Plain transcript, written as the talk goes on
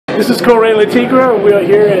This is Corey Latigra. We are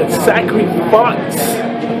here at Sacrivox.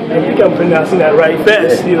 I think I'm pronouncing that right.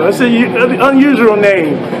 Fest. You know, it's an unusual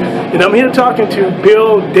name. And I'm here talking to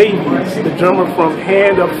Bill Davies, the drummer from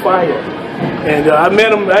Hand of Fire. And I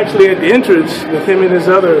met him actually at the entrance with him and his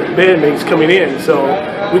other bandmates coming in. So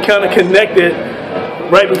we kind of connected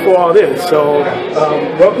right before all this. So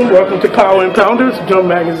welcome to Power and Pounders, Drum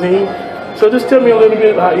Magazine. So just tell me a little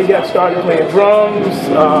bit how you got started playing drums,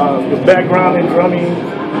 your background in drumming,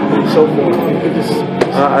 and so forth.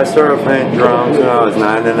 I started playing drums when I was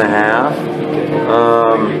 9½.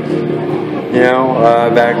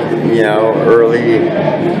 Back,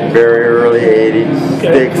 very early 80s,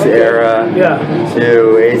 Styx era,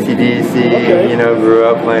 to AC/DC, grew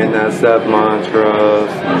up playing that stuff, Montrose.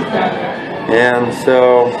 And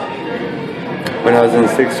so, when I was in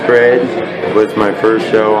 6th grade, was my first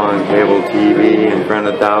show on cable TV in front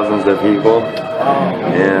of thousands of people.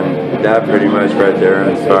 And that pretty much right there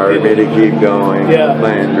inspired me to keep going,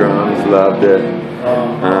 playing drums, loved it.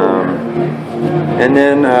 And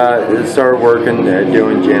then started working,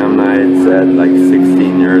 doing jam nights at like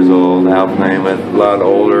 16 years old, out playing with a lot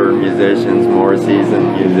older musicians, more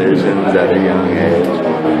seasoned musicians at a young age.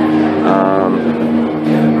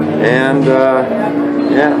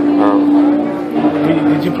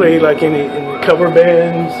 Did you play like in cover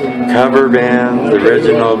bands? Cover bands,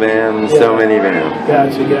 original bands, so many bands.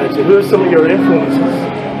 Gotcha. Who are some of your influences?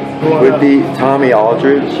 Would be Tommy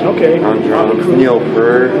Aldridge on drums, Neil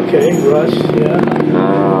Peart. Rush,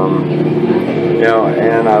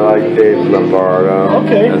 and I like Dave Lombardo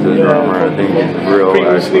as a drummer. I think he's real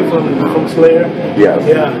previously from Slayer? Yes.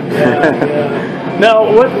 Yeah. Now,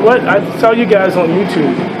 what I saw you guys on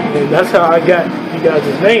YouTube, and that's how I got you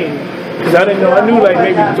guys' name. Because I didn't know, I knew like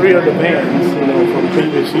maybe 3 other bands, from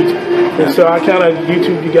previous YouTube. And so I kind of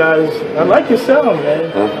YouTube you guys. I like your sound,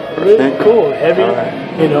 man. Really cool, heavy,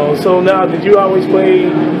 So now, did you always play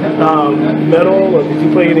metal, or did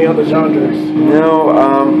you play any other genres? No,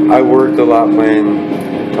 I worked a lot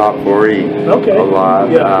playing top 40. A lot.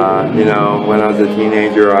 When I was a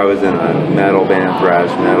teenager, I was in a metal band,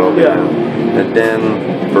 thrash metal band. And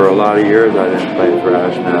then for a lot of years, I didn't play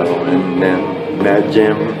thrash metal. And then met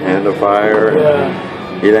Jim, Hand of Fire.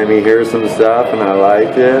 He let me hear some stuff, and I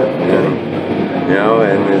liked it. And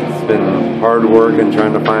and it's been hard work and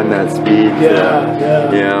trying to find that speed.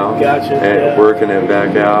 Working it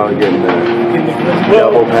back out, getting the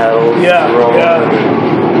double pedals. Well,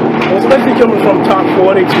 especially coming from top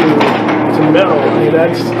 40 to metal. I mean,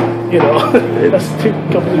 that's that's two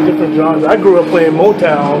completely different genres. I grew up playing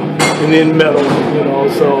Motown and then metal.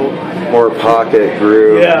 So more pocket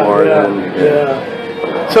groove, more than.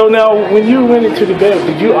 So now, when you went into the band,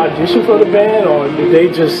 did you audition for the band, or did they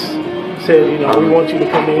just say, we want you to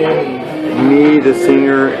come in? Me, the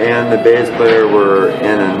singer, and the bass player were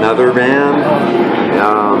in another band.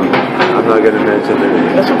 I'm not going to mention their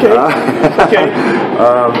name. That's okay.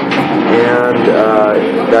 And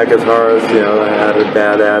that guitarist, had a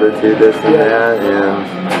bad attitude, this and that, and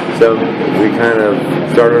so we kind of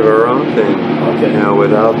started our own thing,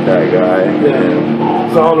 without that guy.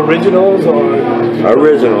 It's all originals, or?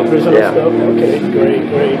 Original stuff? Okay, great.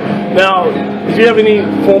 Now, did you have any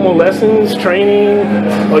formal lessons, training,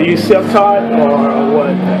 or you self-taught, or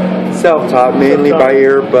what? Self-taught, mainly by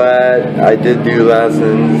ear, but I did do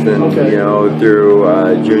lessons, and through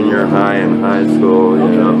junior high and high school,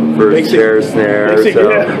 first chair snare,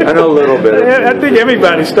 so I know a little bit. I think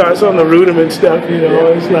everybody starts on the rudiment stuff,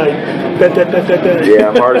 it's like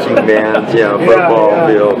marching bands, football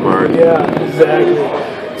field march. Exactly.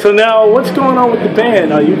 So now, what's going on with the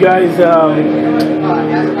band? Are you guys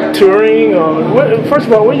touring, or first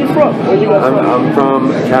of all, where are you from? I'm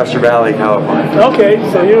from Castro Valley, California. Okay,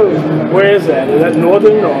 so where is that? Is that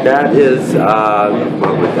northern? Or? That is,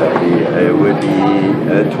 what would that be? It would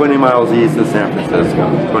be 20 miles east of San Francisco,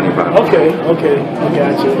 25 miles. Okay, I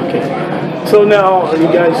got you, So now, are you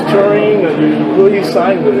guys touring, or who are you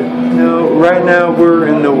signed with? No, right now we're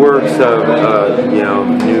in the works of,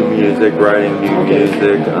 new music, writing new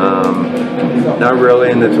music. Not really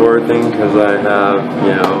in the tour thing, because I have,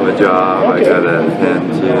 a job I gotta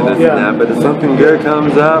attend to, this and that. But if something good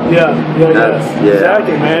comes up,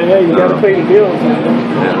 exactly, man. You gotta pay the bills, man.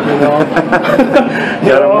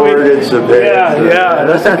 Got a mortgage to pay.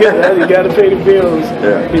 That's good. You gotta pay the bills.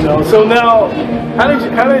 So now, how did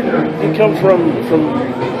you come from the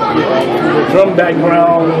drum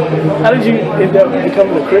background? How did you end up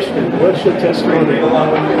becoming a Christian? What's your testimony?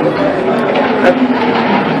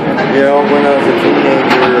 When I was a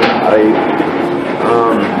teenager,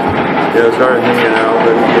 started hanging out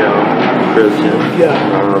with, Christians.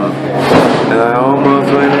 And I almost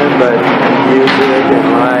went in, but music and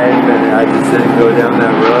life, and I just didn't go down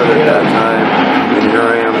that road at that time. And here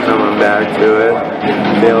I am coming back to it,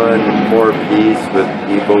 feeling more peace with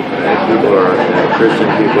people. Christian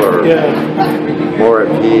people are more at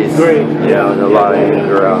peace. Great. There's a lot of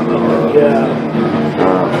anger out in the world.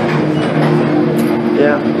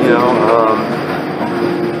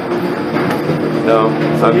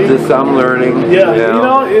 I'm learning.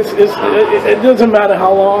 It doesn't matter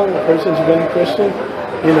how long a person's been a Christian.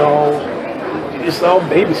 It's all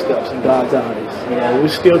baby steps in God's eyes. We're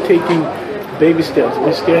still taking baby steps.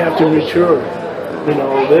 We still have to mature.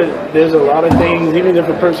 There's a lot of things. Even if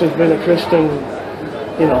a person's been a Christian,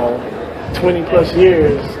 20 plus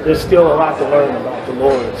years, there's still a lot to learn about the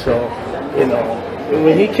Lord. So,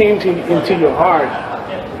 when He came into your heart,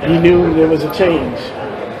 you knew there was a change.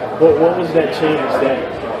 What was that change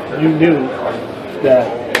that you knew that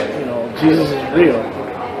Jesus is real?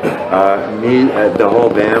 The whole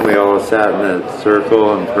band, we all sat in a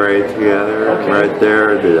circle and prayed together. Right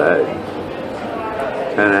there, I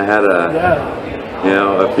kind of had a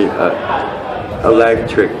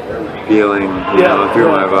electric feeling, through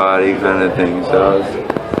my body, kind of thing. So,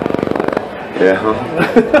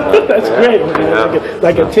 that's great.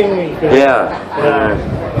 Like a tingling.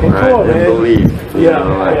 Cool, and belief.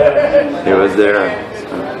 It was there.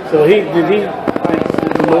 So did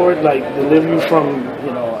the Lord deliver you from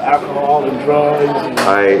alcohol and drugs and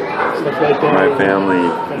stuff like that? My family,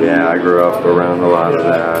 I grew up around a lot of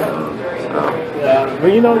that.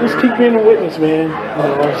 But just keep being a witness, man.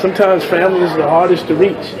 Sometimes family is the hardest to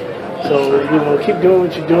reach. So keep doing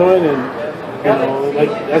what you're doing, and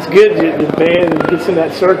that's good. The band gets in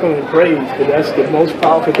that circle and prays, because that's the most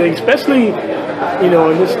powerful thing, especially in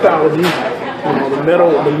this style of music. The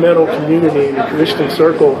metal community and the Christian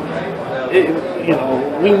circle.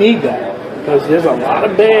 We need that, because there's a lot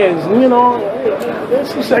of bands. There's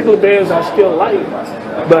some secular bands I still like,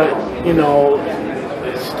 but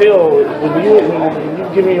still, when you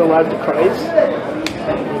give your life to Christ,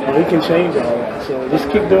 He can change all that. So just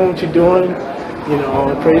keep doing what you're doing.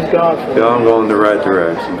 And praise God for it. I'm going the right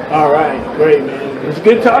direction. All right, great, man. It's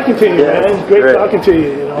good talking to you, man. It's great talking to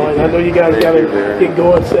you. And I know you guys got to get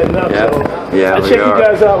going, setting up. So I'll check you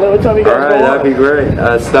guys out. What time you guys going? All right, that'd be great.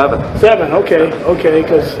 7. 7, okay,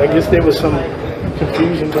 because I guess there was some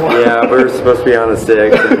confusion going on. Yeah, we were supposed to be on a 6,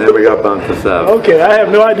 and then we got bumped to 7. Okay, I have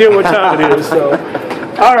no idea what time it is. So,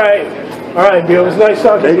 all right, Bill. It was nice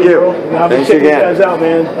talking to you, bro. And I'll be checking you guys out,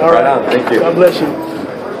 man. All right. On. Thank you. God bless you.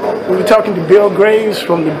 We were talking to Bill Graves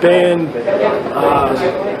from the band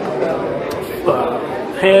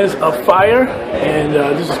Hands of Fire, and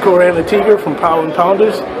this is Coran Latiga from Power and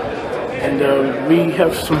Pounders, and we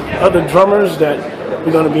have some other drummers that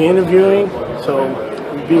we're going to be interviewing, so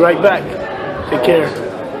we'll be right back. Take care.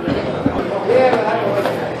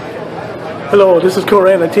 Hello, this is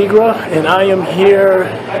Coran Latiga, and I am here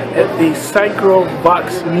at the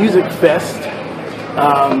Sacrivox Music Fest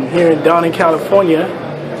here in Downey, California.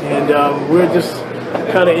 And we're just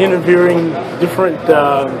kind of interviewing different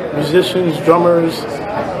musicians, drummers,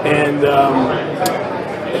 and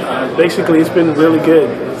basically it's been really good.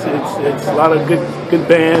 It's a lot of good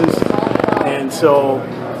bands, and so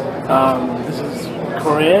this is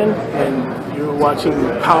Coran, and you're watching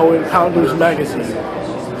Power and Pounders magazine.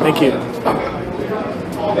 Thank you.